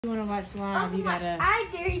you want to watch live, you gotta. I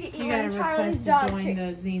dare you to eat You gotta Charlie's request dog to join treat.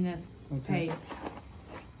 the Zenith page.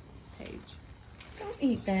 Don't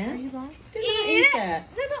eat that. Are you lying? Do not eat that.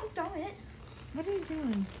 No, don't it. What are you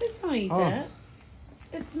doing? Please don't eat Oh. that.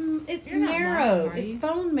 It's You're not marrow. lying, are you? It's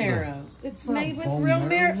bone marrow. No. It's not made with bone real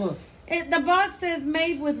marrow. marrow. Look. The box says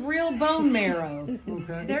made with real bone marrow.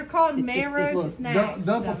 Okay. They're called marrow Look, snacks.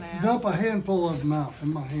 dump dumbass. a handful of them out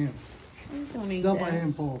in my hand. Please don't eat Dump a that.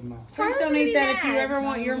 handful of them out. Please don't eat that if you ever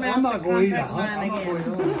want your mouth I'm to not going to eat it. contact mine I'm not going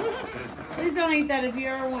again. to eat it. Please don't eat that if you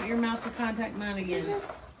ever want your mouth to contact mine again.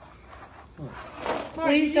 Mark,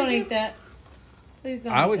 Please don't you eat that. Please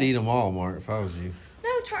don't. I would that. eat them all, Mark, if I was you. No,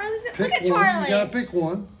 Charlie's. Pick Look at one. Charlie. You gotta pick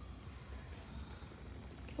one.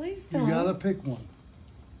 Please You don't. gotta pick one.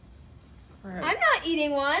 I'm not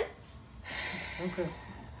eating one. Okay.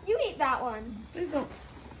 You eat that one. Please don't.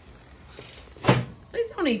 Please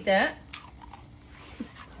don't eat that.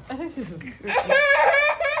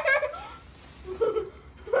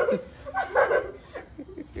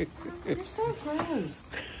 You're so gross.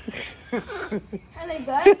 Are they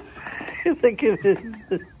good? I think it is.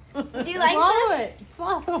 Do you like Swallow them? it.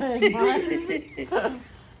 Swallow it, Mark.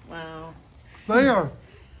 Wow. They are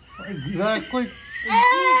exactly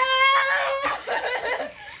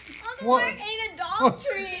Uncle Mark ate a dog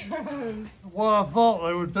treat. what I thought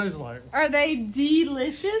they would taste like. Are they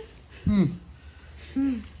delicious? Hmm.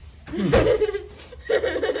 What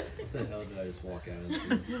the hell did I just walk out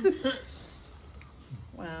into?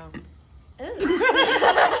 Wow.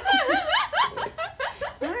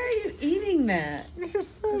 Why are you eating that? You're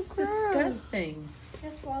so It's disgusting.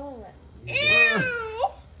 Just swallow it.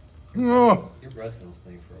 Oh, Your breast milk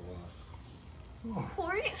stink for a while.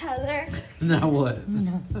 Poor Heather. Now what?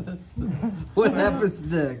 What happens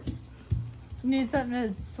next? You need something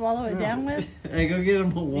to swallow it down with? Hey, go get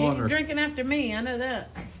him a You're water. drinking after me, I know that.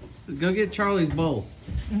 Go get Charlie's bowl.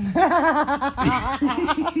 Hey,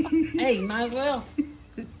 might as well.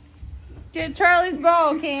 Get Charlie's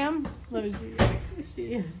bowl, Cam.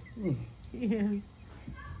 She is. She is.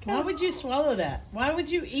 Why would you swallow that? Why would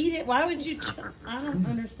you eat it? Why would you? I don't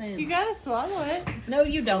understand. You gotta swallow it. No,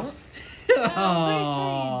 you don't.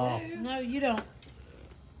 Oh. No, you don't.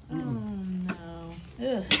 Oh no.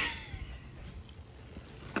 Ugh.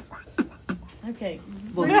 Okay.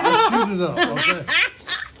 look, I chewed it up. Okay.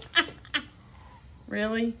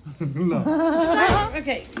 Really? No.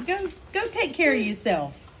 Okay. Go take care of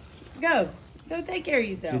yourself. Go take care of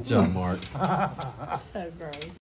yourself. Good job, Mark. So gross.